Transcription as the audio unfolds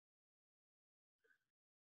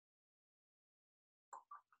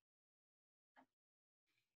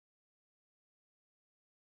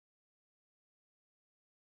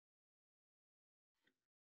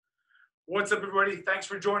What's up, everybody? Thanks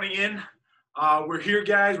for joining in. We're here,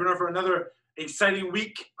 guys. We're here for another exciting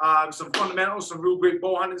week. Some fundamentals, some real great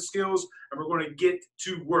ball hunting skills, and we're going to get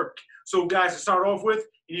to work. So, guys, to start off with,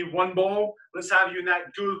 you need one ball. Let's have you in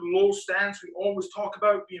that good low stance we always talk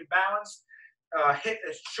about, being balanced.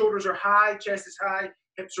 Shoulders are high, chest is high,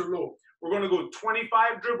 hips are low. We're going to go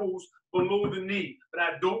 25 dribbles below the knee, but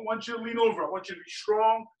I don't want you to lean over. I want you to be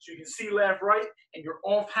strong so you can see left, right, and your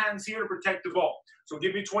off hands here to protect the ball. So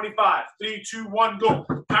give me 25. 3, 2, 1, go.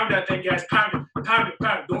 Pound that thing, guys. Pound it, pound it,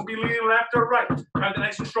 pound it. Don't be leaning left or right. Pound it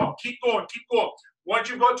nice and strong. Keep going, keep going. Once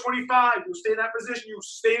you've got 25, you'll stay in that position. You'll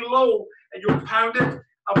stay low, and you'll pound it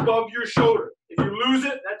above your shoulder. If you lose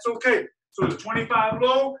it, that's okay. So it's 25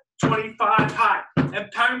 low, 25 high. And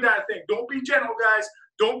pound that thing. Don't be gentle, guys.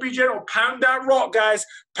 Don't be gentle. Pound that rock, guys.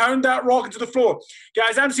 Pound that rock into the floor.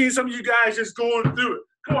 Guys, I'm seeing some of you guys just going through it.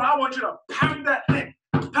 Come on, I want you to pound that thing.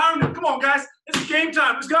 Pound it. Come on, guys. It's game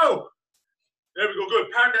time. Let's go. There we go.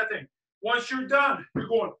 Good. Pound that thing. Once you're done, you're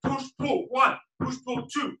going push, pull. 1, push, pull,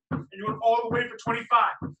 2. And you're going all the way for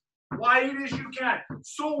 25. Wide as you can.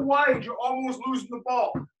 So wide, you're almost losing the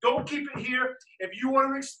ball. Don't keep it here. If you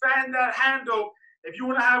want to expand that handle, if you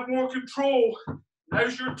want to have more control,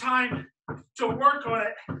 now's your time to work on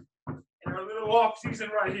it in our little off season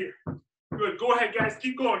right here. Good. Go ahead, guys.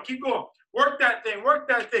 Keep going. Keep going. Work that thing. Work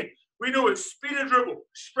that thing. We know it's speed of dribble,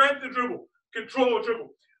 strength of dribble, control of dribble.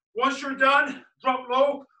 Once you're done, drop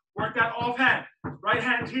low. Work that off hand. Right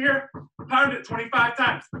hand here. Pound it 25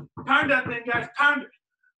 times. Pound that thing, guys. Pound it.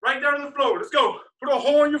 Right down to the floor. Let's go. Put a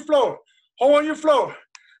hole in your floor. Hole in your floor.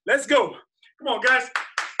 Let's go. Come on, guys.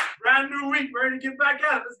 Brand new week. Ready to get back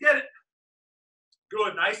at it. Let's get it.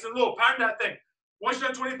 Good. Nice and low. Pound that thing. Once you're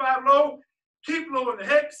at 25 low, keep low in the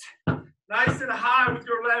hips. Nice and high with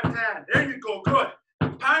your left hand. There you go. Good.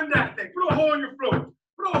 Pound that thing. Put a hole in your floor.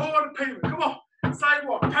 Put a hole in the pavement. Come on.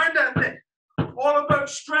 Sidewalk. Pound that thing. All about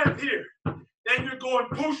strength here. Then you're going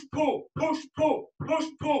push, pull, push, pull, push,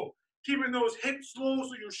 pull. Keeping those hips low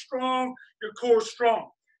so you're strong, your core strong.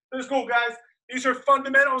 Let's go, guys. These are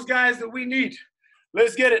fundamentals, guys, that we need.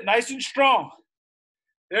 Let's get it nice and strong.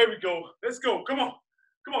 There we go. Let's go. Come on.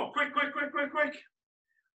 Come on. Quick, quick, quick, quick, quick.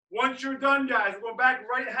 Once you're done, guys, we're going back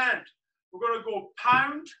right hand. We're going to go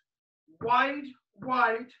pound, wide,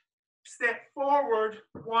 wide, step forward,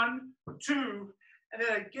 1, 2, and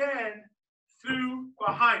then again through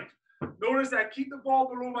behind. Notice I keep the ball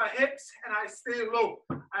below my hips and I stay low.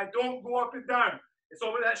 I don't go up and down. It's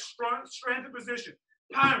over that strength of position.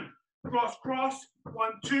 Pound, cross, cross,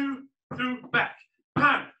 1, 2, through, back.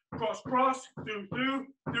 Pound, cross, cross, through,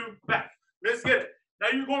 back. Let's get it. Now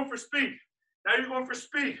you're going for speed. Now you're going for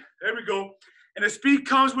speed. There we go. And the speed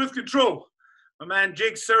comes with control. My man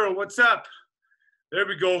Jake Searle, what's up? There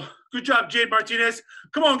we go. Good job, Jade Martinez.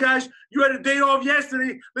 Come on, guys. You had a day off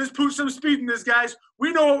yesterday. Let's put some speed in this, guys.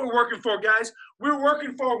 We know what we're working for, guys. We're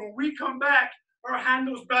working for when we come back, our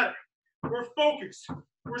handle's better. We're focused.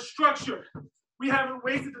 We're structured. We haven't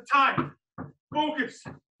wasted the time. Focus,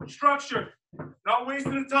 structure, not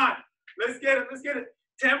wasting the time. Let's get it. Let's get it.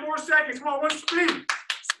 10 more seconds. Come on, one speed.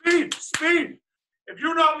 Speed, speed. If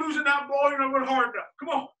you're not losing that ball, you're not going hard enough. Come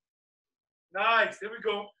on. Nice. There we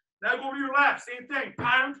go. Now go to your left. Same thing.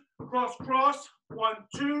 Pound, cross, cross. 1,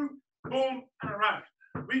 2, boom, and around.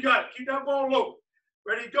 We got it. Keep that ball low.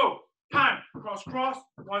 Ready, go. Pound, cross, cross.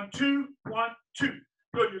 1, 2, 1, 2.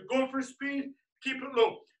 Good. You're going for speed. Keep it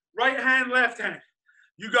low. Right hand, left hand.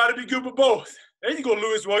 You got to be good with both. There you go,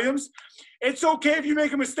 Lewis Williams. It's okay if you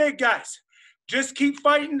make a mistake, guys. Just keep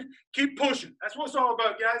fighting. Keep pushing. That's what it's all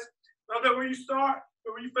about, guys. Not about where you start,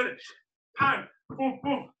 but where you finish. Pound, boom,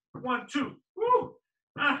 boom. 1, 2. Woo.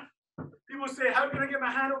 People say, how can I get my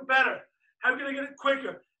handle better? How can I get it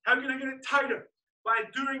quicker? How can I get it tighter? By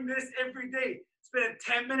doing this every day. Spend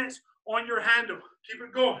 10 minutes on your handle. Keep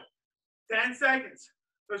it going. 10 seconds.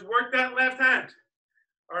 Let's work that left hand.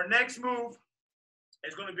 Our next move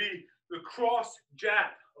is going to be the cross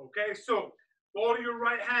jab. Okay, so go to your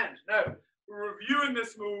right hand. Now, we're reviewing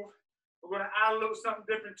this move. We're going to add a little something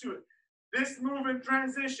different to it. This move in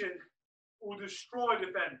transition will destroy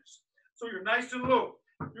defenders. So you're nice and low.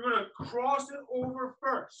 You're going to cross it over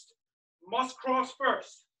first. Must cross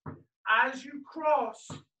first. As you cross,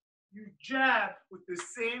 you jab with the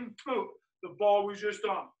same foot the ball was just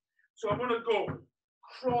on. So I'm going to go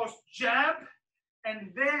cross jab,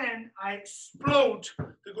 and then I explode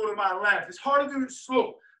to go to my left. It's hard to do it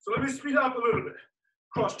slow. So let me speed up a little bit.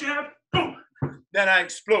 Cross jab, boom. Then I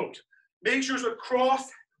explode. Make sure it's a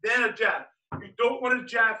cross, then a jab. You don't want to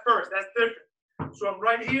jab first. That's different. So I'm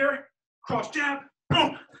right here, cross jab,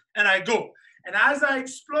 boom, and I go. And as I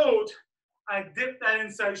explode, I dip that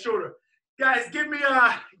inside shoulder. Guys, give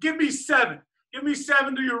me 7. Give me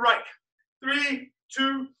 7 to your right. 3,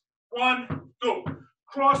 2, 1, go.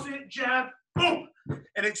 Cross it, jab, boom,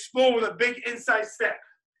 and explode with a big inside step.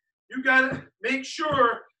 You gotta make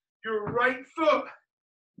sure your right foot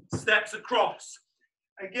steps across.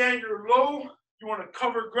 Again, you're low, you wanna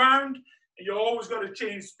cover ground, and you always gotta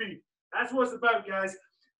change speed. That's what it's about, guys.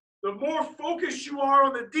 The more focused you are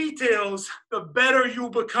on the details, the better you'll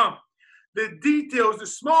become. The details, the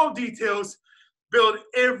small details, build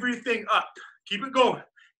everything up. Keep it going.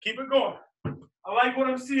 Keep it going. I like what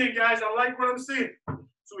I'm seeing, guys. I like what I'm seeing.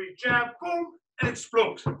 So we jab, boom, and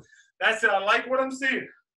explode. That's it. I like what I'm seeing.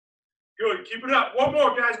 Good. Keep it up. One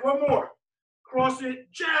more, guys. One more. Cross it,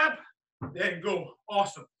 jab, then go.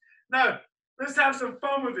 Awesome. Now, let's have some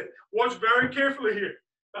fun with it. Watch very carefully here.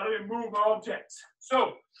 I don't even move my objects.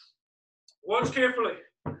 So, watch carefully.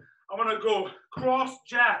 I'm going to go cross,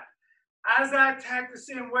 jab. As I attack the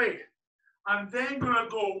same way, I'm then going to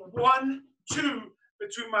go 1, 2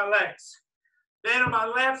 between my legs. Then on my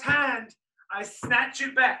left hand, I snatch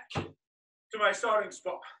it back to my starting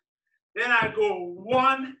spot. Then I go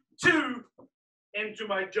 1, 2 into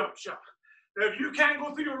my jump shot. Now, if you can't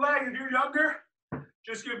go through your leg, if you're younger,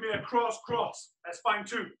 just give me a cross, cross. That's fine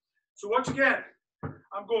too. So watch again.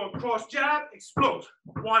 I'm going cross, jab, explode.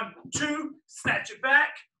 1, 2, snatch it back.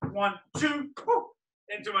 1, 2, whoo,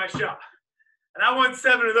 into my shot. And I want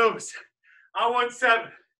 7 of those. I want 7.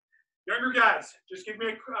 Younger guys, just give me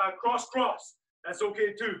a cross, cross. That's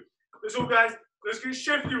okay too. Let's go, guys. Let's get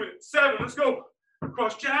shifty with it. 7, let's go.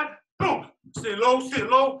 Cross, jab, boom. Stay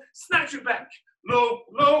low, snatch it back. Low,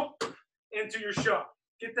 low, into your shot.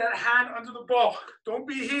 Get that hand under the ball. Don't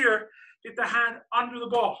be here. Get the hand under the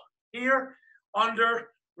ball. Here, under,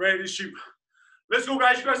 ready to shoot. Let's go,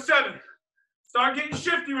 guys. You got 7. Start getting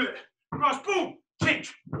shifty with it. Cross, boom,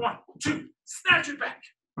 change. 1, 2, snatch it back.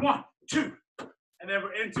 1, 2, and then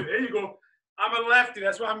we're into it. There you go. I'm a lefty.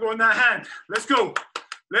 That's why I'm going that hand. Let's go.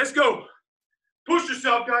 Let's go. Push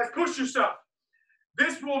yourself, guys. Push yourself.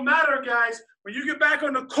 This will matter, guys. When you get back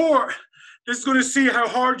on the court, this is going to see how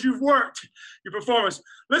hard you've worked your performance.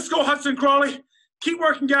 Let's go, Hudson Crawley. Keep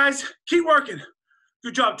working, guys. Keep working.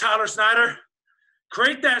 Good job, Tyler Snyder.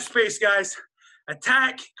 Create that space, guys.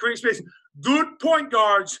 Attack, create space. Good point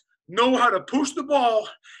guards know how to push the ball,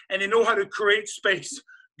 and they know how to create space.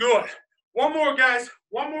 Good. One more, guys.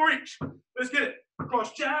 One more each. Let's get it.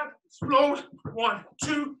 Cross jab, explode. 1,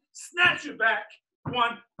 2, snatch it back.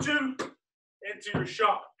 1, 2, into your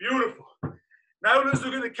shot. Beautiful. Now let's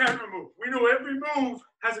look at the counter move. We know every move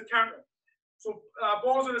has a counter. So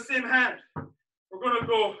balls in the same hand. We're going to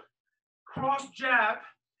go cross jab,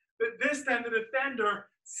 but this time the defender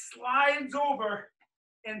slides over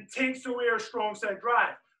and takes away our strong side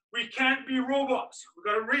drive. We can't be robots. We've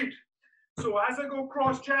got to read. So as I go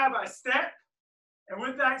cross jab, I step, and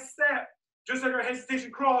with that step, just like our hesitation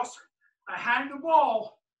cross, I hang the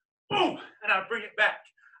ball, boom, and I bring it back.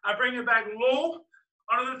 I bring it back low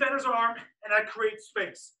under the defender's arm, and I create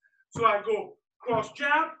space. So I go cross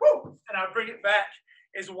jab, whoo, and I bring it back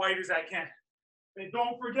as wide as I can. And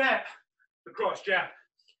don't forget the cross jab.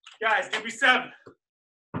 Guys, give me 7.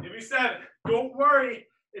 Give me 7. Don't worry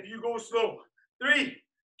if you go slow. 3,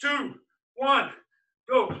 2, 1,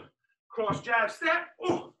 go. Cross jab, step,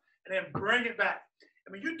 ooh, and then bring it back.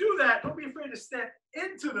 And when you do that, don't be afraid to step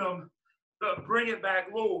into them, but bring it back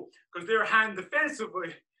low, because their hand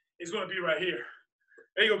defensively is going to be right here.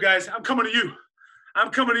 There you go, guys. I'm coming to you.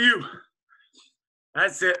 I'm coming to you.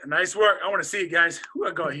 That's it. Nice work. I want to see it, guys. Who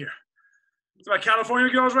I got here? It's my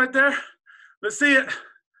California girls right there. Let's see it.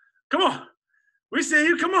 Come on. We see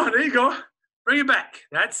you. Come on. There you go. Bring it back.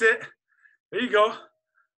 That's it. There you go.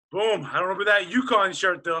 Boom. I don't know about that Yukon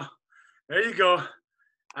shirt, though. There you go.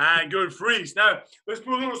 And good freeze. Now, let's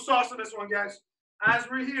put a little sauce on this one, guys. As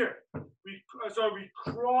we're here, we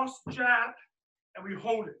cross jab and we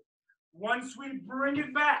hold it. Once we bring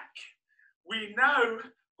it back, we now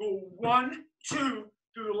go 1, 2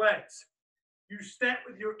 through the legs. You step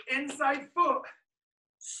with your inside foot,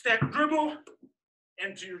 step dribble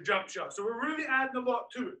into your jump shot. So we're really adding a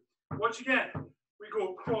lot to it. Watch again. We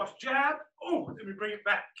go cross jab, oh, then we bring it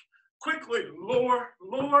back. Quickly, lower,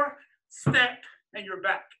 lower, step, and you're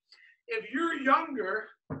back. If you're younger,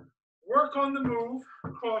 work on the move,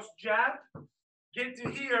 cross jab, get to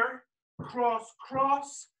here, cross,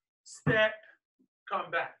 cross, step,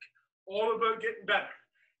 come back. All about getting better.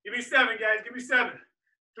 Give me 7, guys. Give me 7.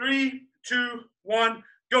 3, 2, 1,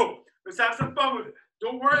 go. Let's have some fun with it.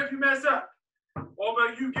 Don't worry if you mess up. All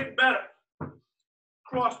about you getting better.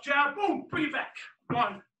 Cross jab, boom, bring it back.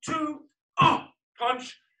 1, 2,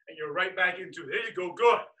 punch, and you're right back into it. There you go.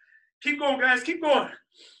 Good. Keep going, guys. Keep going.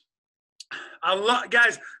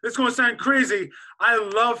 Guys, this is going to sound crazy. I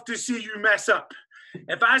love to see you mess up.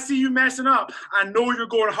 If I see you messing up, I know you're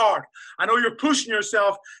going hard. I know you're pushing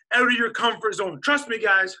yourself out of your comfort zone. Trust me,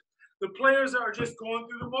 guys, the players that are just going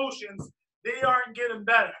through the motions, they aren't getting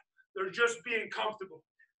better. They're just being comfortable.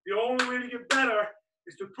 The only way to get better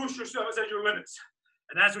is to push yourself outside your limits.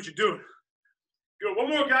 And that's what you're doing. Good. One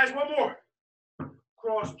more, guys. One more.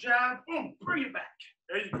 Cross, jab, boom, bring it back.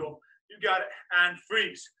 There you go. You got it. And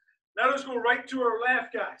freeze. Now let's go right to our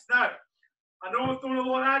left, guys. Now, I know I'm throwing a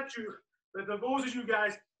lot at you, but for those of you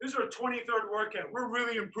guys, this is our 23rd workout. We're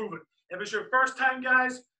really improving. If it's your first time,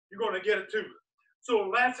 guys, you're going to get it too. So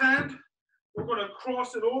left hand, we're going to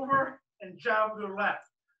cross it over and jab to the left.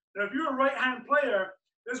 Now, if you're a right-hand player,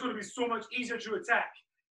 this is going to be so much easier to attack.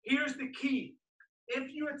 Here's the key.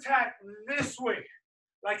 If you attack this way,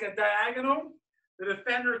 like a diagonal, the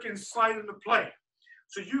defender can slide into play.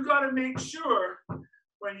 So you got to make sure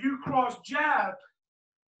when you cross jab,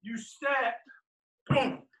 you step,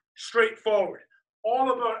 boom, straight forward.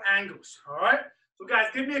 All about angles, all right? So guys,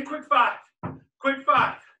 give me a quick five. Quick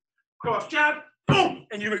five. Cross jab, boom,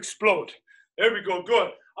 and you explode. There we go,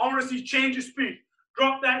 good. I want to see change of speed.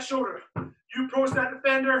 Drop that shoulder. You approach that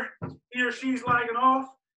defender, he or she's lagging off,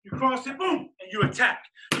 you cross it, boom, and you attack.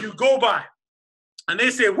 You go by. And they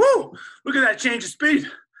say, woo, look at that change of speed.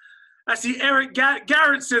 I see Eric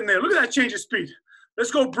Garrett sitting there. Look at that change of speed.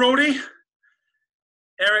 Let's go, Brody.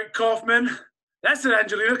 Eric Kaufman. That's it,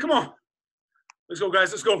 Angelina. Come on. Let's go,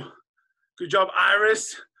 guys. Let's go. Good job,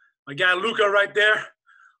 Iris. My guy, Luca, right there.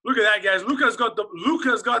 Look at that, guys. Luca's got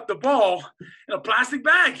the ball in a plastic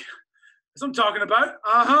bag. That's what I'm talking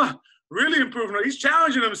about. Really improving. He's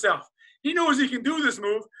challenging himself. He knows he can do this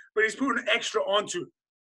move, but he's putting extra onto it.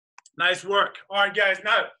 Nice work. All right, guys.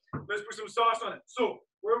 Now, let's put some sauce on it. So,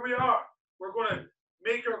 where we are, we're going to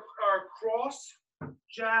make our cross,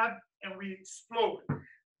 jab, and we explode.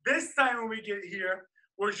 This time when we get here,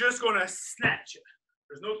 we're just going to snatch it.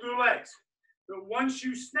 There's no through legs. But once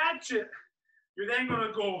you snatch it, you're then going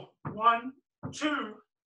to go 1, 2,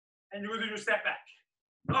 and you're going to do your step back.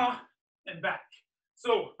 And back.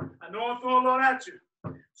 So, I know I'm throwing a lot at you.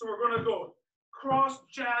 So we're going to go cross,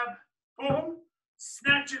 jab, boom,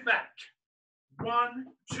 snatch it back. 1,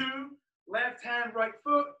 2, left hand, right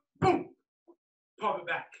foot, boom, pop it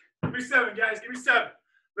back. Give me 7, guys. Give me 7.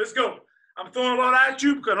 Let's go. I'm throwing a lot at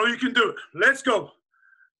you because I know you can do it. Let's go.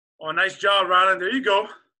 Oh, nice job, Rylan. There you go.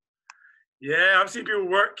 Yeah, I've seen people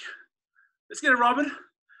work. Let's get it, Robin.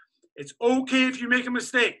 It's okay if you make a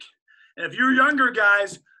mistake. And if you're younger,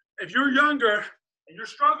 guys, if you're younger and you're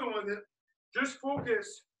struggling with it, just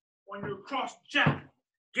focus on your cross jab.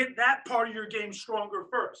 Get that part of your game stronger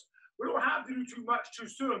first. We don't have to do too much too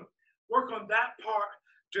soon. Work on that part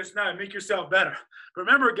just now and make yourself better.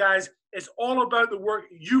 Remember, guys, it's all about the work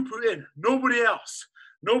you put in. Nobody else.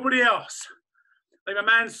 Nobody else. Like my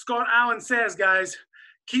man Scott Allen says, guys,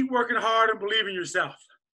 keep working hard and believe in yourself.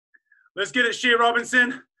 Let's get it, Shea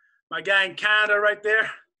Robinson. My guy in Canada right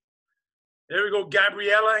there. There we go,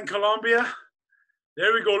 Gabriella in Colombia.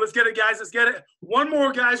 There we go. Let's get it, guys. Let's get it. One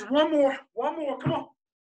more, guys. One more. One more. Come on.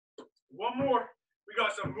 One more. We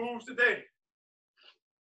got some moves today.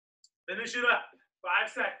 Finish it up. 5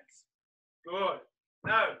 seconds. Good.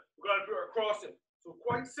 Now, we're going to put our cross in. So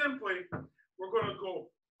quite simply, we're going to go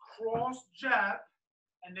cross, jab,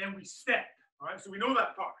 and then we step. All right? So we know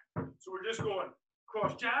that part. So we're just going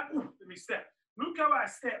cross, jab, then we step. Look how I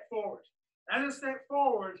step forward. As I step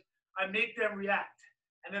forward, I make them react.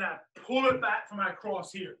 And then I pull it back from my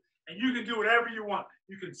cross here. And you can do whatever you want.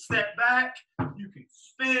 You can step back, you can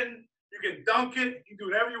spin, you can dunk it, you can do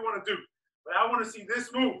whatever you want to do. But I want to see this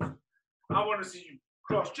move. I want to see you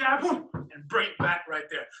cross jab and bring it back right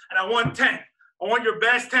there. And I want 10. I want your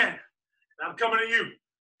best 10. And I'm coming to you.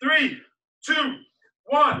 3, 2,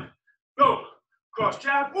 1, go. Cross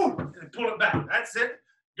jab, and pull it back. That's it.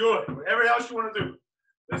 Good. Whatever else you want to do.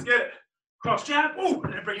 Let's get it. Cross jab,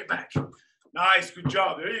 and then bring it back. Nice, good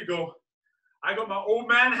job. There you go. I got my old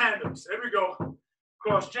man handles. There we go.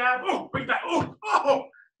 Cross jab, bring it back.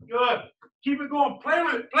 Good. Keep it going. Play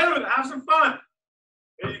with it. Play with it. Have some fun.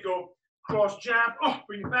 There you go. Cross jab,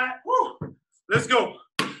 bring it back. Let's go.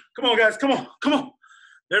 Come on, guys. Come on. Come on.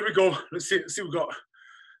 There we go. Let's see what we got.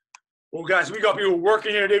 Well, guys, we got people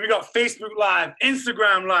working here today. We got Facebook Live,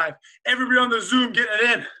 Instagram Live. Everybody on the Zoom getting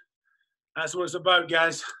it in. That's what it's about,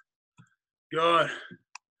 guys. Good.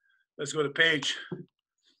 Let's go to Paige.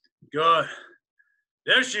 Good.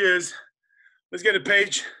 There she is. Let's get a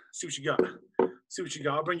Paige. See what you got. See what you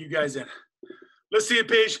got. I'll bring you guys in. Let's see it,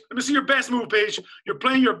 Paige. Let me see your best move, Paige. You're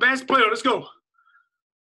playing your best player. Let's go.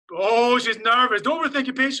 Oh, she's nervous. Don't overthink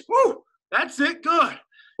it, Paige. Woo! That's it. Good.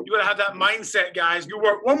 You gotta have that mindset, guys. Good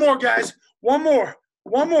work. One more, guys. One more.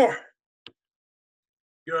 One more.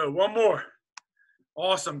 Good. One more.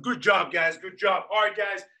 Awesome. Good job, guys. Good job. All right,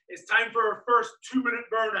 guys. It's time for our first 2-minute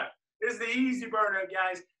burnout. This is the easy burnout,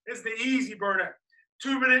 guys. This is the easy burnout.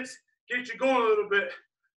 2 minutes, get you going a little bit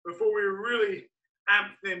before we really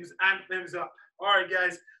amp things up. All right,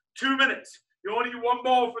 guys. 2 minutes. You only need one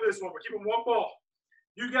ball for this one. We're keeping one ball.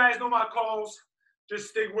 You guys know my calls. Just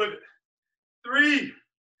stick with it. 3,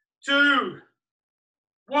 2,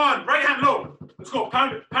 1. Right hand low. Let's go.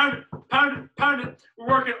 Pound it, pound it, pound it, pound it. We're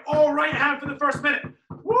working all right hand for the first minute.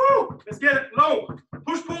 Woo! Let's get it low.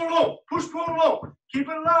 Push, pull, low. Push, pull, low. Keep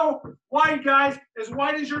it low. Wide, guys. As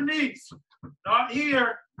wide as your knees. Not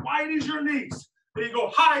here. Wide as your knees. There you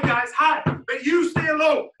go. High, guys. High. But you stay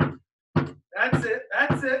low. That's it.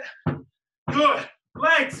 That's it. Good.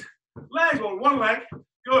 Legs. Legs. Well, one leg.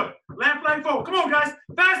 Good. Left leg forward. Come on, guys.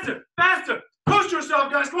 Faster. Faster. Push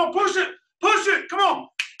yourself, guys. Come on. Push it. Push it. Come on.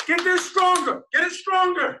 Get this stronger. Get it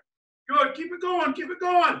stronger. Good. Keep it going. Keep it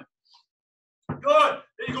going. Good.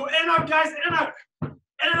 There you go. In and out, guys. In and out.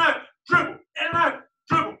 In and out. Dribble. In and out.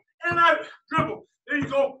 Dribble. In and out. Dribble. There you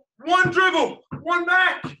go. One dribble. One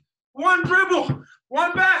back. One dribble.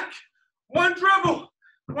 One back. One dribble.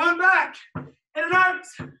 One back. In and out.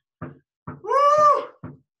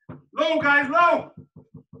 Woo! Low, guys. Low.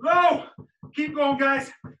 Low. Keep going,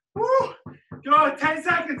 guys. Woo! Good. 10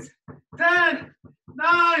 seconds. 10,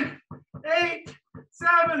 9, 8,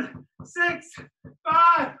 7, 6,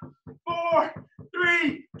 5, 4,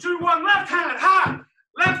 3, 2, 1. Left hand. High.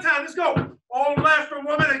 Left hand. Let's go. All left for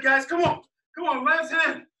 1 minute, guys. Come on. Come on. Left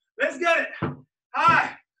hand. Let's get it.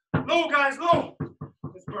 High. Low, guys. Low.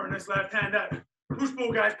 Let's burn this left hand out. Push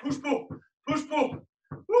pull, guys. Push pull. Push pull.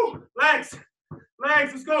 Woo. Legs.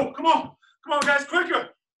 Legs. Let's go. Come on. Come on, guys. Quicker.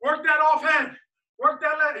 Work that off hand. Work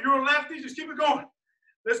that left. If you're a lefty, just keep it going.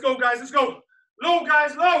 Let's go, guys. Let's go. Low,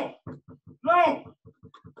 guys. Low. Low.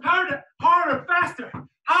 Harder. Harder. Faster.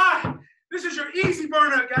 High. This is your easy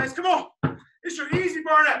burnout, guys. Come on. It's your easy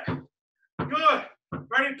burnout. Good.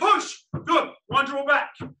 Ready? Push. Good. One dribble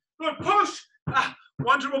back. Good. Push.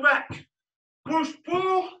 One dribble back. Push.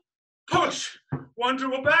 Pull. Push. One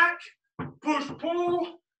dribble back. Push.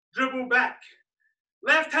 Pull. Dribble back.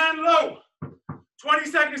 Left hand low. 20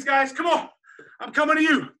 seconds, guys. Come on. I'm coming to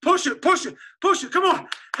you. Push it. Push it. Push it. Come on.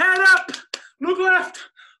 Head up. Look left.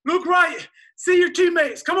 Look right. See your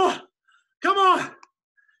teammates. Come on. Come on.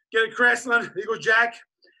 Get it, Crestline. There you go, Jack.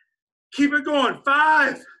 Keep it going.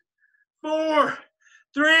 5, 4,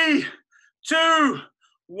 3, 2,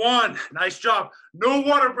 1. Nice job. No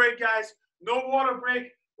water break, guys. No water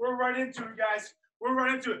break. We're right into it, guys. We're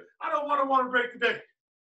right into it. I don't want a water break today.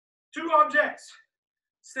 2 objects.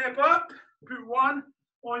 Step up. Put one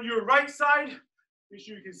on your right side. Make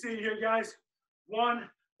sure you can see it here, guys. One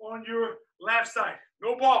on your left side.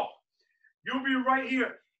 No ball. You'll be right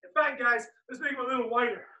here. In fact, guys, let's make it a little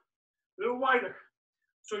wider. A little wider.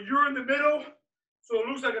 So you're in the middle, so it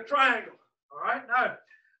looks like a triangle. All right? Now,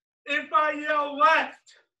 if I yell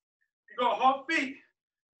left, you got hot feet.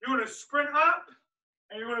 You're going to sprint up,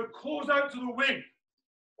 and you're going to close out to the wing.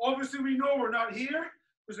 Obviously, we know we're not here,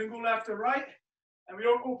 because we can go left to right, and we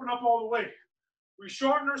don't open up all the way. We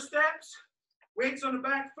shorten our steps, weights on the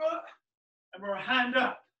back foot, and we're hand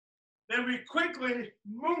up. Then we quickly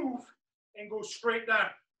move and go straight down.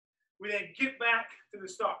 We then get back to the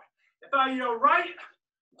start. If I yell right,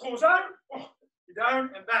 close out,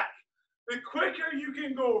 down and back. The quicker you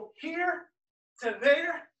can go here to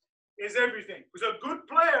there is everything. Because a good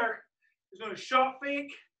player is going to shot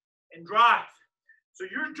fake and drive. So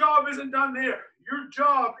your job isn't done there. Your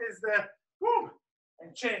job is the whoo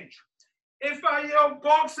and change. If I yell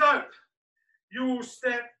box out, you will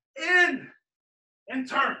step in and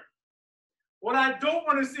turn. What I don't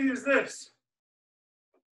want to see is this.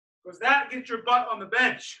 Because that gets your butt on the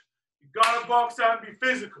bench. You got to box out and be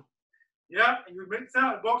physical. Yeah, and you mix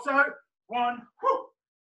out, box out, 1, whoo,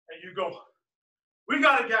 and you go. We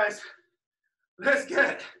got it, guys. Let's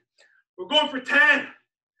get it. We're going for 10.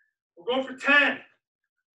 We're going for 10.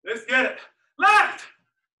 Let's get it. Left,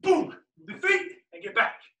 boom, the feet, and get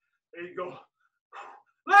back. There you go.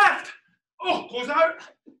 Left, oh, close out,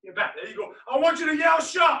 get back. There you go. I want you to yell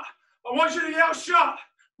shot. I want you to yell shot.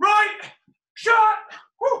 Right, shot,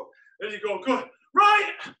 whoo. There you go, good.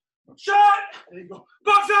 Right, shot, there you go.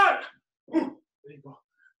 Box out. Woo. There you go.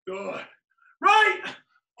 Good. Right.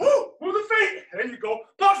 Woo. Move the feet. There you go.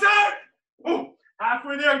 Box out. Woo.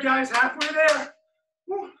 Halfway there, guys. Halfway there.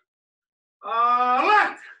 Woo.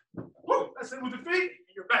 Left. Woo. That's it. With the feet.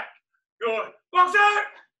 And you're back. Good. Box out.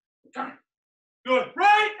 Turn. Good.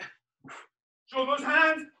 Right. Show those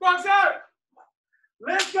hands. Box out.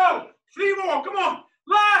 Let's go.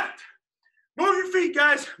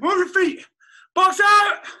 your feet. Box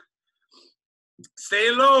out.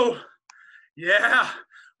 Stay low. Yeah.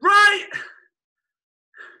 Right.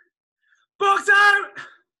 Box out.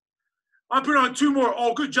 I'm putting on 2 more.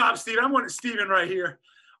 Oh, good job, Steven. I want Steven right here.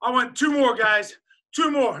 I want 2 more, guys. 2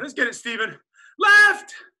 more. Let's get it, Steven.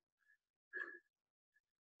 Left.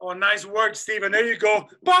 Oh, nice work, Steven. There you go.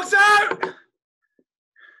 Box out.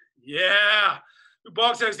 Yeah. Good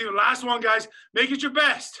box out, Steven. Last one, guys. Make it your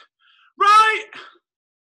best. Right.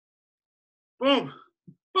 Boom.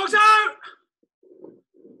 Box out.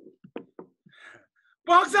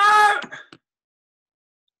 Box out.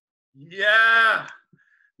 Yeah.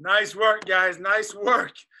 Nice work, guys. Nice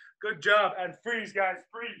work. Good job. And freeze, guys.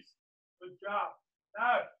 Freeze. Good job.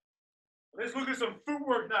 Now, let's look at some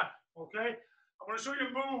footwork now, okay? I'm going to show you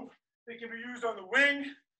a move that can be used on the wing,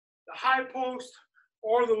 the high post,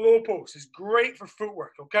 or the low post. It's great for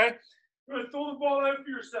footwork, okay? You're going to throw the ball out for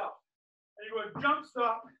yourself. And you're going to jump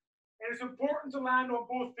stop. And it's important to land on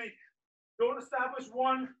both feet. Don't establish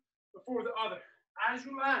one before the other. As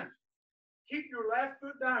you land, keep your left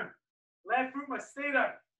foot down. Left foot must stay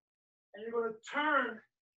down. And you're going to turn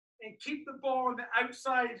and keep the ball on the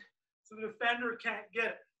outside so the defender can't get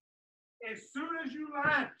it. As soon as you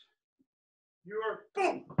land, you're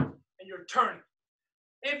boom, and you're turning.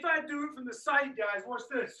 If I do it from the side, guys, watch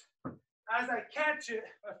this. As I catch it,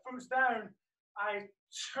 my foot's down, I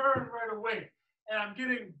turn right away, and I'm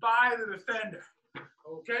getting by the defender,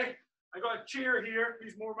 okay? I got a chair here,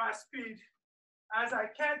 he's more my speed. As I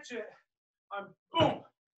catch it, I'm boom.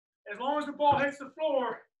 As long as the ball hits the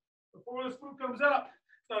floor, before this foot comes up,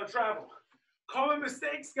 it's not a travel. Common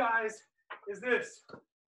mistakes, guys, is this.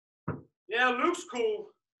 Yeah, Luke's cool,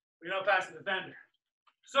 but you're not past the defender.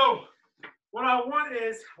 So, what I want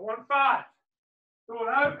is, I want 5. Throw it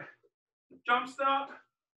out, jump stop,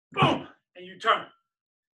 boom, and you turn.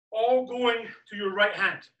 All going to your right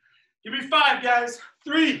hand. Give me 5, guys.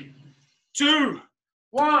 3, 2,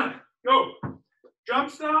 1, go. Jump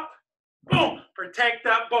stop, boom, protect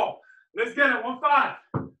that ball. Let's get it, 1, 5.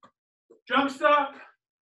 Jump stop,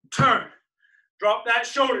 turn. Drop that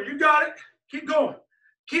shoulder. You got it. Keep going.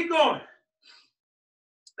 Keep going.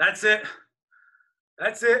 That's it.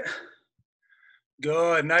 That's it.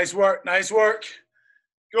 Good. Nice work. Nice work.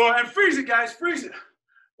 Go and freeze it, guys. Freeze it.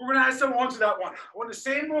 We're going to add some onto that one. I want the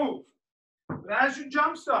same move. But as you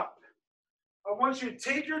jump stop, I want you to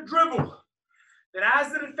take your dribble. Then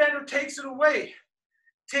as the defender takes it away,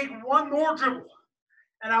 take 1 more dribble.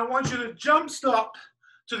 And I want you to jump stop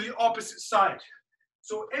to the opposite side.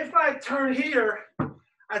 So if I turn here,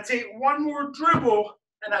 I take 1 more dribble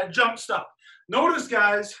and I jump stop. Notice,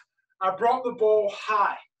 guys, I brought the ball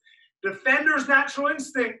high. Defender's natural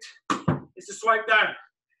instinct is to swipe down.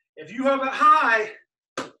 If you have it high,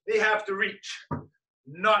 they have to reach.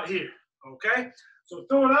 Not here, okay? So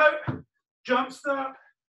throw it out, jump stop,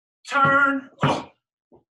 turn, oh,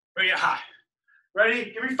 bring it high.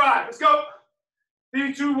 Ready? Give me 5. Let's go.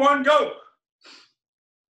 3, 2, 1, go.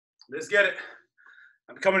 Let's get it.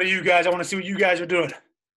 I'm coming to you guys. I want to see what you guys are doing.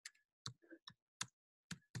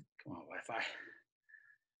 Come on, Wi-Fi.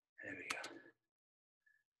 There we go.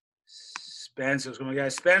 Spence, let's go, my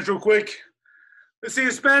guys. Spence real quick. Let's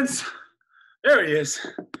see Spence. There he is.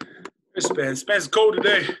 There's Spence. Spence is cold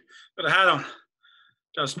today. Got a hat on.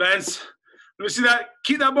 Ciao, Spence. Let me see that.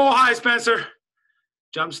 Keep that ball high, Spencer.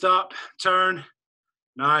 Jump stop, turn.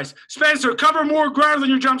 Nice. Spencer, cover more ground than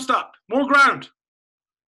your jump stop. More ground.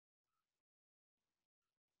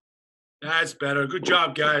 That's better. Good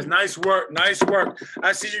job, guys. Nice work. Nice work.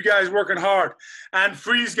 I see you guys working hard. And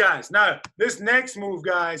freeze, guys. Now, this next move,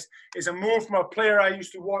 guys, is a move from a player I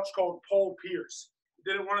used to watch called Paul Pierce. He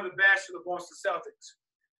did it one of the best for the Boston Celtics.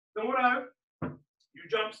 Throw it out. You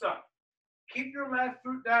jump stop. Keep your left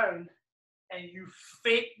foot down, and you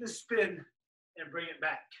fake the spin and bring it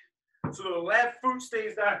back. So the left foot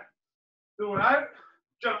stays down. Throw it out.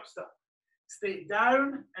 Jump stop. Stay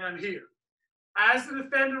down, and I'm here. As the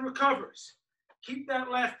defender recovers, keep that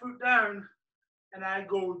left foot down, and I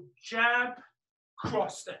go jab,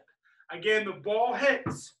 cross step. Again, the ball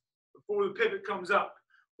hits before the pivot comes up.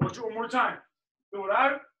 Watch it one more time. Throw it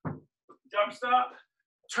out, jump stop,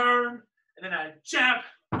 turn, and then I jab,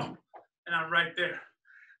 and I'm right there.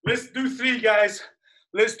 Let's do 3, guys.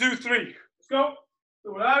 Let's do 3. Let's go.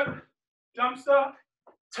 Throw it out, jump stop,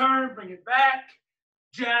 turn, bring it back,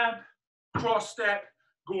 jab, cross step,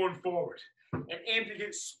 going forward. And aim to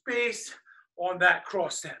get space on that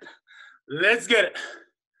cross step. Let's get it.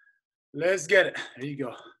 Let's get it. There you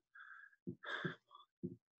go.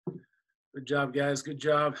 Good job, guys. Good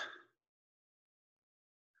job.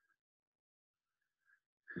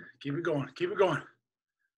 Keep it going. Keep it going.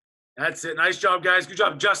 That's it. Nice job, guys. Good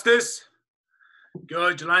job, Justice.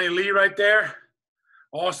 Good. Jelani Lee right there.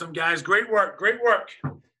 Awesome, guys. Great work. Great work.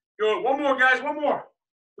 Good. One more, guys. One more.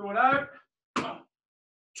 Throw it out.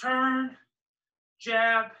 Turn,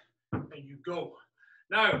 jab, and you go.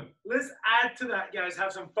 Now, let's add to that, guys.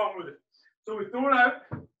 Have some fun with it. So we throw it out.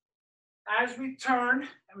 As we turn,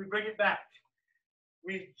 and we bring it back.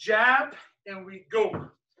 We jab, and we go.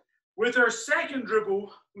 With our second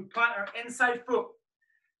dribble, we plant our inside foot.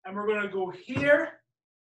 And we're going to go here,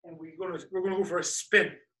 and we're going to go for a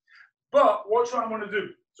spin. But watch what I'm going to do.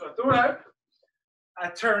 So I throw it out. I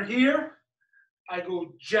turn here. I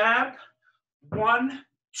go jab, 1,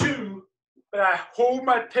 2, but I hold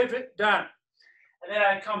my pivot down. And then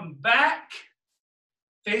I come back,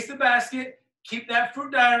 face the basket, keep that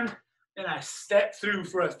foot down, and I step through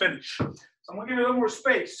for a finish. So I'm going to give it a little more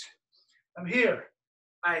space. I'm here.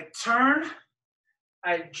 I turn,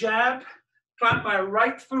 I jab, plant my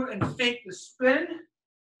right foot and fake the spin,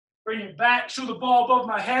 bring it back, show the ball above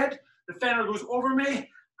my head, defender goes over me,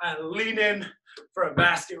 I lean in for a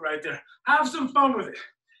basket right there. Have some fun with it.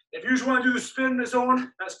 If you just want to do the spin on its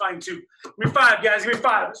own, that's fine too. Give me 5, guys, give me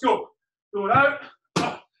 5, let's go. Throw it out,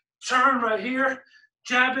 turn right here,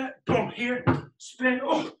 jab it, boom, here, spin,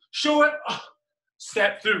 show it,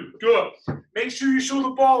 step through, good. Make sure you show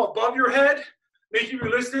the ball above your head, make it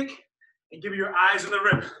realistic, and give me your eyes on the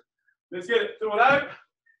rim. Let's get it. Throw it out.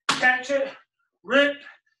 Catch it. Rip.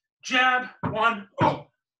 Jab. 1.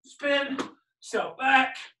 Spin. Step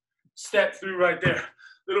back. Step through right there.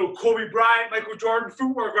 Little Kobe Bryant, Michael Jordan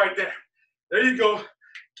footwork right there. There you go.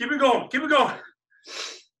 Keep it going. Keep it going.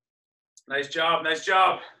 Nice job. Nice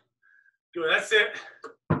job. Good. That's it.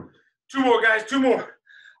 2 more, guys. 2 more.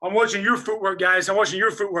 I'm watching your footwork, guys. I'm watching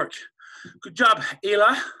your footwork. Good job,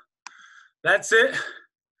 Ayla. That's it.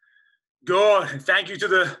 Good. And thank you to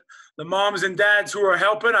the moms and dads who are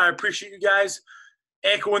helping. I appreciate you guys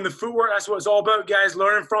echoing the footwork. That's what it's all about, guys,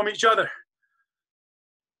 learning from each other.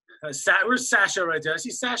 Where's Sasha right there? I see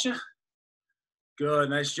Sasha. Good.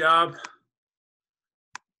 Nice job.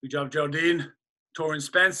 Good job, Geraldine. Torrin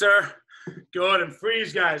Spencer. Good. And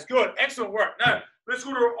freeze, guys. Good. Excellent work. Now, let's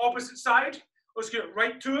go to our opposite side. Let's get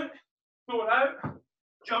right to it. Throw it out.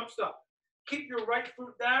 Jump stop. Keep your right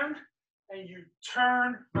foot down, and you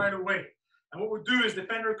turn right away. And what we'll do is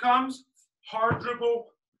defender comes, hard dribble,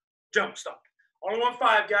 jump stop. Only want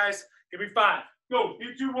 5, guys. Give me 5. Go.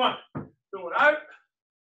 3, 2, 1. Throw it out.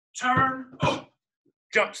 Turn.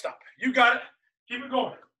 Jump stop. You got it. Keep it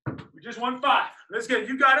going. We just want 5. Let's get it.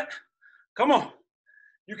 You got it. Come on.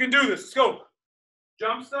 You can do this. Let's go.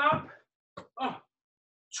 Jump stop.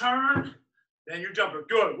 Turn. Then you jump it.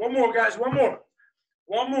 Good. One more, guys. One more.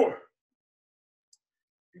 One more.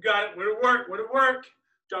 You got it. Would it work? Would it work?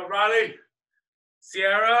 John Riley,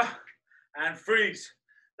 Sierra, and freeze.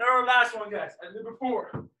 Now our last one, guys. As I did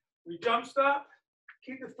before. We jump stop,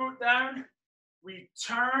 keep the foot down, we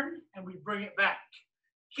turn, and we bring it back.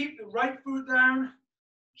 Keep the right foot down,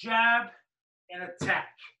 jab, and attack.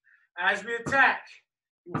 As we attack,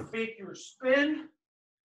 you fake your spin,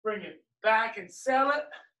 bring it back and sell it,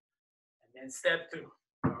 and then step through.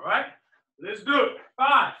 All right? Let's do it.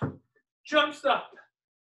 5. Jump stop.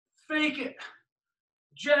 Fake it.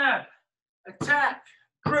 Jab. Attack.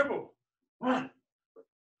 Dribble. 1,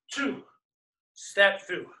 2. Step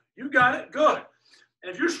through. You got it. Good.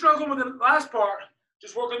 And if you're struggling with the last part,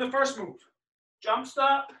 just work on the first move. Jump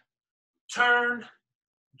stop. Turn.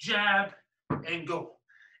 Jab. And go.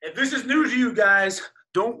 If this is new to you guys,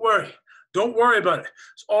 don't worry. Don't worry about it.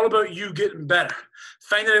 It's all about you getting better.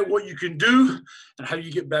 Finding out what you can do and how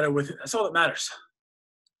you get better with it. That's all that matters.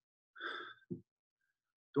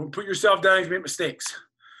 Don't put yourself down and make mistakes.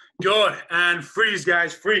 Good. And freeze,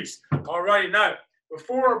 guys. Freeze. All righty. Now,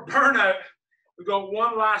 before our burnout, we got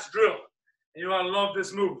one last drill. And you're going to love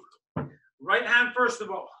this move. Right hand, first of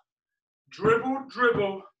all. Dribble,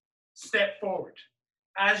 dribble, step forward.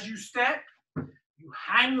 As you step, you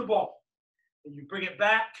hang the ball. And you bring it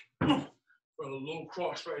back for a low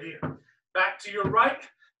cross right here. Back to your right,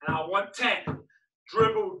 and I want 10.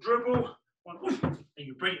 Dribble, dribble, and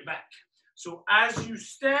you bring it back. So as you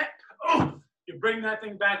step, you bring that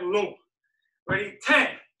thing back low. Ready? 10.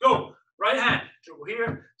 Go. Right hand. Dribble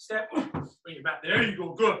here. Step. Bring it back. There you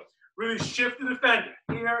go. Good. Really shift the defender.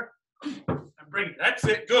 Here. And bring it. That's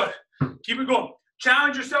it. Good. Keep it going.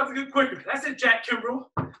 Challenge yourself to get quicker. That's it, Jack Kimbrell.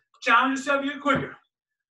 Challenge yourself to get quicker.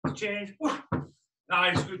 Change.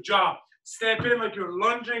 Nice. Good job. Step in like you're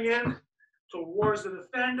lunging in towards the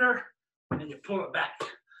defender, and you pull it back.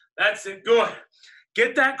 That's it. Good.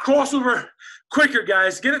 Get that crossover quicker,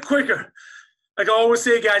 guys. Get it quicker. Like I always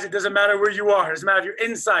say, guys, it doesn't matter where you are. It doesn't matter if you're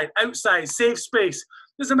inside, outside, safe space.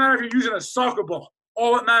 Doesn't matter if you're using a soccer ball.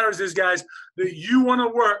 All that matters is, guys, that you want to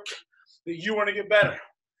work, that you want to get better.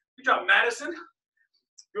 Good job, Madison.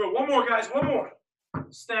 Good. One more, guys. One more.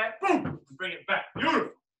 Snap. Boom. Bring it back.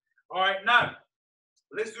 Beautiful. All right, now,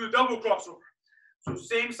 let's do a double crossover. So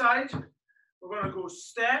same side. We're going to go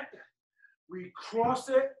step. We cross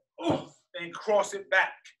it. Oh, and cross it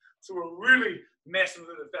back. So we're really messing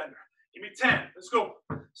with the defender. Give me 10. Let's go.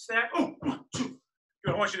 Snap. Oh, 1, 2.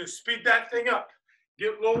 I want you to speed that thing up.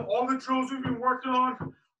 Get low. All the drills we've been working on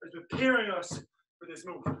is preparing us for this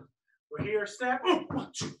move. We're here. Snap. Oh,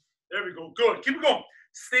 1, 2. There we go. Good. Keep it going.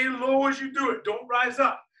 Stay low as you do it. Don't rise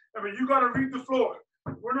up. Remember, you got to read the floor.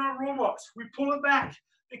 We're not robots. We pull it back.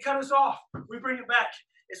 They cut us off. We bring it back.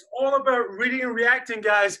 It's all about reading and reacting,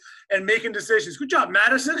 guys, and making decisions. Good job,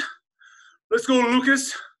 Madison. Let's go,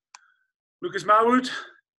 Lucas. Lucas Malwood.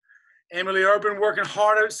 Emily Urban working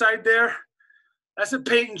hard outside there. That's it,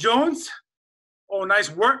 Peyton Jones. Oh, nice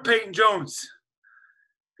work, Peyton Jones.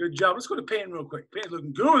 Good job. Let's go to Peyton real quick. Peyton's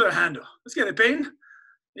looking good with that handle. Let's get it, Peyton.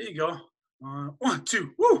 There you go. 1,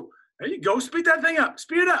 2. Woo. There you go. Speed that thing up.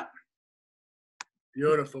 Speed it up.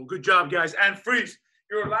 Beautiful. Good job, guys. And freeze.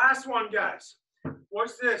 Your last one, guys.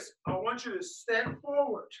 What's this? I want you to step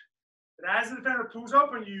forward. And as the defender pulls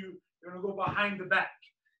up on you, you're going to go behind the back.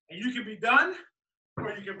 And you can be done, or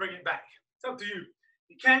you can bring it back. It's up to you.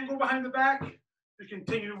 You can't go behind the back. You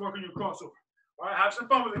continue to work on your crossover. All right, have some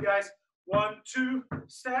fun with it, guys. 1, 2,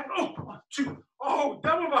 step. Oh, 1, 2. Oh,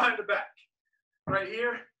 double behind the back. Right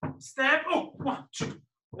here. Step. Oh, 1, 2.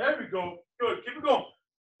 There we go. Good. Keep it going.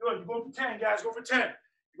 Good. You're going for 10, guys. Go for 10.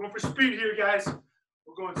 You're going for speed here, guys.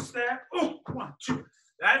 We're going step. Oh, 1, 2.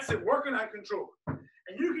 That's it. Working on control.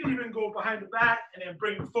 And you can even go behind the back and then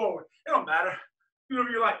bring it forward. It don't matter. Do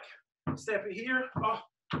whatever you like. Step it here. Oh,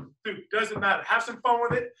 dude, doesn't matter. Have some fun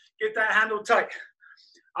with it. Get that handle tight.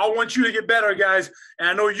 I want you to get better, guys. And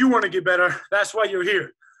I know you want to get better. That's why you're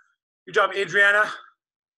here. Good job, Adriana.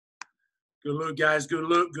 Good look, guys. Good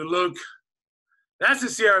look. Good look. That's the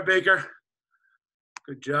Sierra Baker.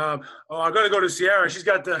 Good job. Oh, I got to go to Sierra. She's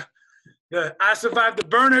got the I Survived the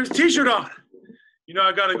Burnouts t-shirt on. You know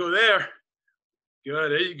I got to go there.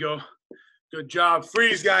 Good. There you go. Good job.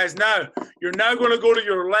 Freeze, guys. Now, you're now going to go to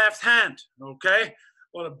your left hand, okay?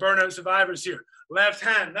 All the burnout survivors here. Left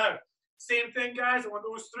hand. Now, same thing, guys. I want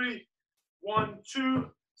those 3. 1, 2,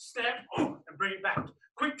 step, and bring it back.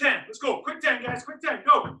 Quick 10. Let's go. Quick 10, guys. Quick 10.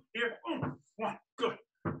 Go. Here. 1. Good.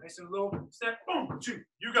 Nice and low. Step. 2.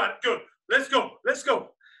 You got it. Good. Let's go. Let's go.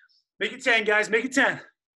 Make it 10, guys. Make it 10.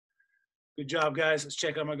 Good job, guys. Let's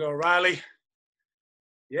check out my girl, Riley.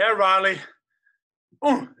 Yeah, Riley.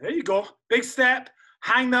 There you go. Big step.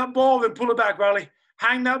 Hang that ball, then pull it back, Riley.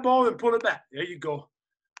 Hang that ball, then pull it back. There you go.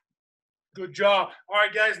 Good job. All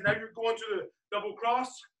right, guys. Now you're going to the double cross.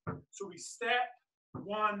 So we step.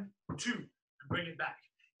 1, 2. And bring it back.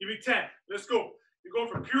 Give me 10. Let's go. You're going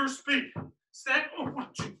for pure speed. Step. 1,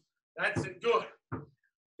 2. That's it. Good.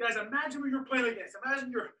 Guys, imagine when you're playing against.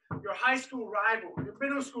 Imagine your high school rival, your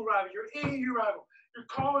middle school rival, your AAU rival, your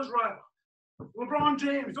college rival. LeBron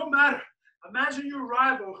James, don't matter. Imagine your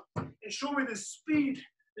rival and show me the speed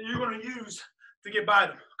that you're going to use to get by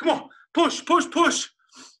them. Come on, push, push, push.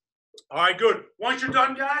 All right, good. Once you're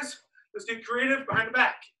done, guys, let's get creative behind the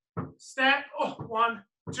back. Step, 1,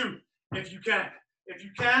 2, if you can. If you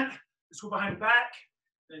can't, let's go behind the back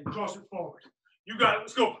and cross it forward. You got it,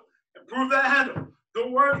 let's go. Improve that handle.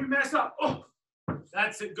 Don't worry if you mess up.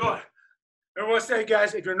 That's it, good. Remember what I say,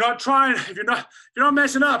 guys, if you're not trying, if you're not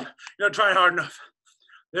messing up, you're not trying hard enough.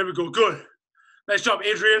 There we go, good. Nice job,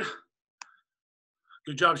 Adrian.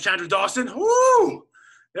 Good job, Chandra Dawson. Woo!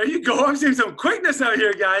 There you go. I'm seeing some quickness out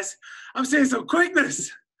here, guys. I'm seeing some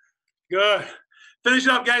quickness. Good. Finish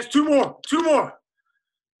it up, guys. 2 more. 2 more.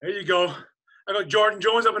 There you go. I got Jordan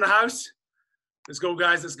Jones up in the house. Let's go,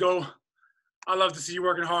 guys. Let's go. I love to see you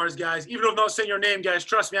working hard, guys. Even though I'm not saying your name, guys,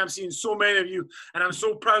 trust me, I'm seeing so many of you, and I'm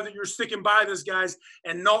so proud that you're sticking by this, guys,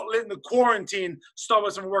 and not letting the quarantine stop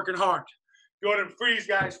us from working hard. Go ahead and freeze,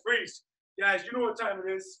 guys. Freeze. Guys, you know what time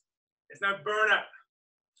it is. It's now burnout.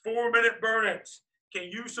 4-minute burnouts. Can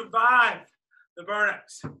you survive the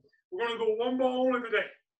burnouts? We're going to go 1 ball only today.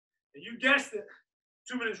 And you guessed it.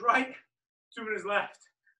 2 minutes right, 2 minutes left.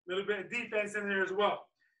 A little bit of defense in there as well.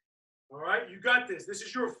 All right, you got this. This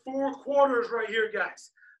is your 4 quarters right here,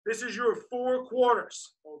 guys. This is your 4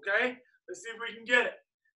 quarters, okay? Let's see if we can get it.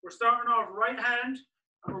 We're starting off right hand,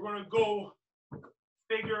 and we're going to go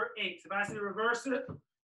figure 8. If I say reverse it,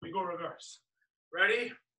 we go reverse.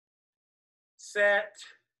 Ready? Set.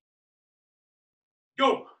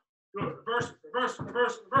 Go. Good. Reverse, reverse,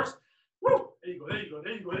 reverse, reverse. Woo! There you go, there you go,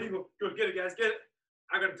 there you go, there you go. Good. Get it, guys. Get it.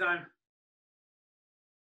 I got the time.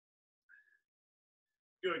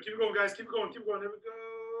 Good. Keep it going, guys. Keep it going. Keep it going. There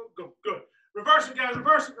we go. Go. Good. Reverse it, guys.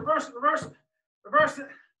 Reverse it. Reverse it. Reverse it. Reverse it.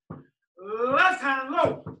 Left hand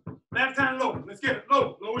low. Left hand low. Let's get it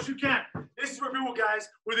low. Low as you can. This is where people, guys,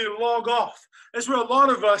 where they log off. That's where a lot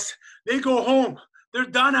of us, they go home. They're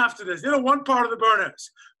done after this. They don't want part of the burnouts,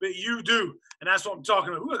 but you do. And that's what I'm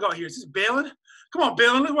talking about. Who I got here? Is this Balin? Come on,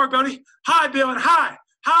 Balin. Let's work, buddy. High, Balin. High.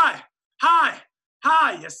 High. High.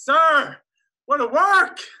 High. Yes, sir. What a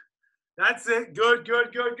work. That's it. Good,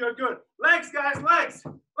 good, good, good, good. Legs, guys. Legs.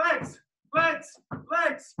 Legs. Legs.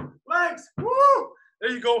 Legs. Legs. Woo!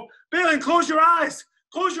 There you go. Balin, close your eyes.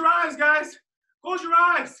 Close your eyes, guys. Close your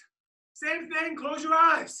eyes. Same thing. Close your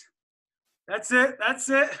eyes. That's it. That's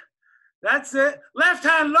it. That's it. Left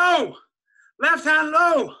hand low. Left hand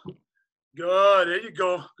low. Good. There you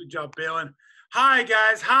go. Good job, Balin. High,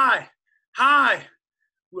 guys. High. High.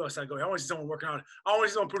 Who else I go? I want to see someone working hard. I want to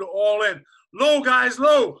see someone put it all in. Low, guys.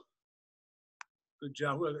 Low. Good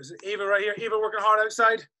job. Who else? Is it Ava right here? Ava working hard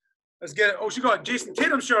outside. Let's get it. Oh, she got Jason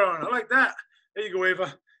Tatum shirt on. I like that. There you go,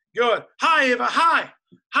 Ava. Good. High, Ava. High.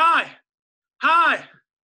 High. High.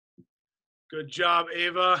 Good job,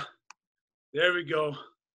 Ava. There we go.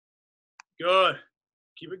 Good.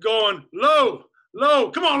 Keep it going. Low.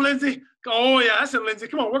 Low. Come on, Lindsay. Oh, yeah. That's it, Lindsay.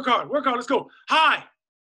 Come on. Work hard. Work hard. Let's go. High.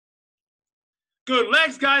 Good.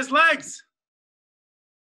 Legs, guys. Legs.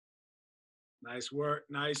 Nice work.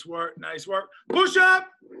 Nice work. Nice work. Push up.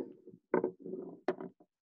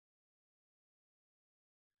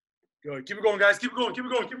 Good. Keep it going, guys. Keep it going. Keep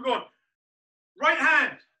it going. Keep it going. Right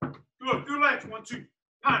hand. Good. Through legs. 1, 2.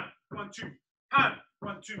 Pound. 1, 2. Pound.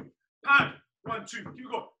 1, 2. Pound. 1, 2. Keep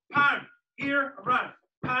it going. Pound. Here, around.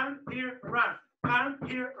 Pound. Here, around. Pound.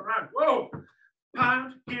 Here, around. Whoa.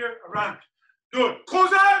 Pound. Here, around. Good.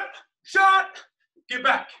 Close out. Shot. Get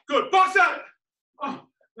back. Good. Box out. Oh,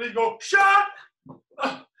 there you go. Shot.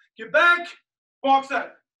 Get back. Box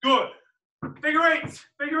out. Good. Figure eights.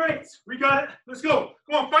 Figure eights. We got it. Let's go.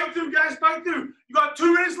 Come on. Fight through, guys. Fight through. You got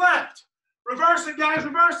 2 minutes left. Reverse it, guys.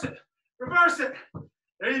 Reverse it. Reverse it.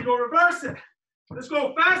 There you go. Reverse it. Let's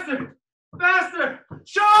go. Faster. Faster.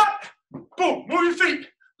 Shot. Boom. Move your feet.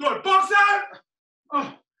 Good. Box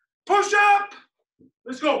out. Push up.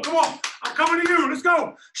 Let's go. Come on. I'm coming to you. Let's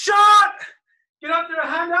go. Shot. Get up there.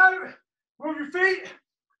 Hand out. Move your feet.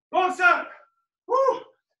 Box out. Woo.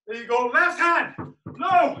 There you go. Left hand.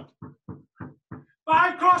 Low.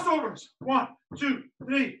 5 crossovers. 1, 2,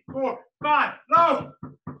 3, 4, 5. Low.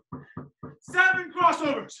 7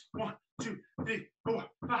 crossovers. 1, 2, 3, 4,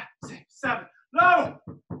 5, 6, 7. Low.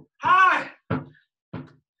 High.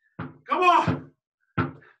 Come on.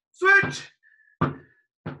 Switch.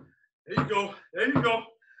 There you go. There you go.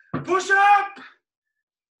 Push up.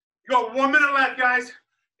 You got 1 minute left, guys.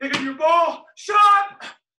 Pick up your ball. Shot.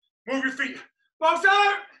 Move your feet. Box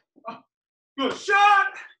out. Good. Shot.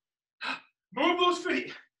 Move those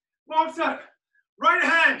feet. Box out. Right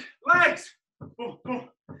hand. Legs. Boom, boom.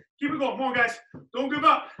 Keep it going. Come on, guys. Don't give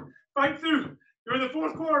up. Fight through. You're in the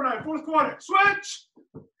 4th quarter now. 4th quarter. Switch.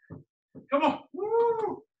 Come on.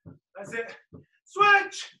 Woo. That's it.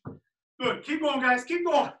 Switch. Good. Keep going, guys. Keep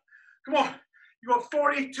going. Come on. You got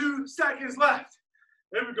 42 seconds left.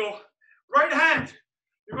 There we go. Right hand.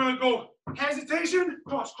 You're going to go hesitation,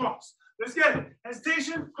 cross, cross. Let's get it.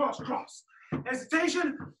 Hesitation, cross, cross.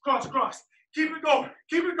 Hesitation, cross, cross. Keep it going.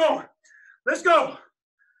 Keep it going. Let's go.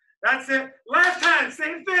 That's it. Left hand,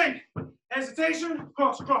 same thing. Hesitation,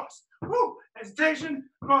 cross, cross. Woo. Hesitation,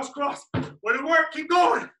 cross, cross. Way to work. Keep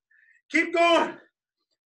going. Keep going.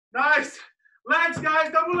 Nice. Legs,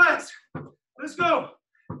 guys. Double legs. Let's go.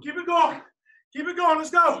 Keep it going. Keep it going.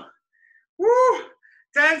 Let's go. Woo.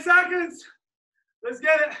 10 seconds. Let's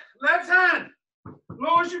get it. Left hand.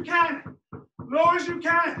 Low as you can. Low as you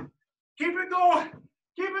can. Keep it going.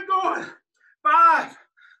 Keep it going. 5,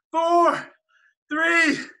 4,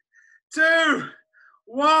 3, 2,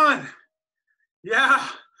 1. Yeah.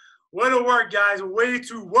 Way to work, guys. Way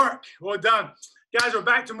to work. Well done. Guys, we're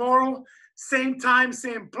back tomorrow. Same time,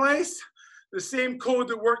 same place. The same code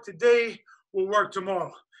that worked today will work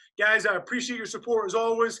tomorrow. Guys, I appreciate your support as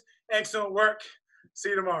always. Excellent work. See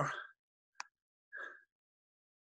you tomorrow.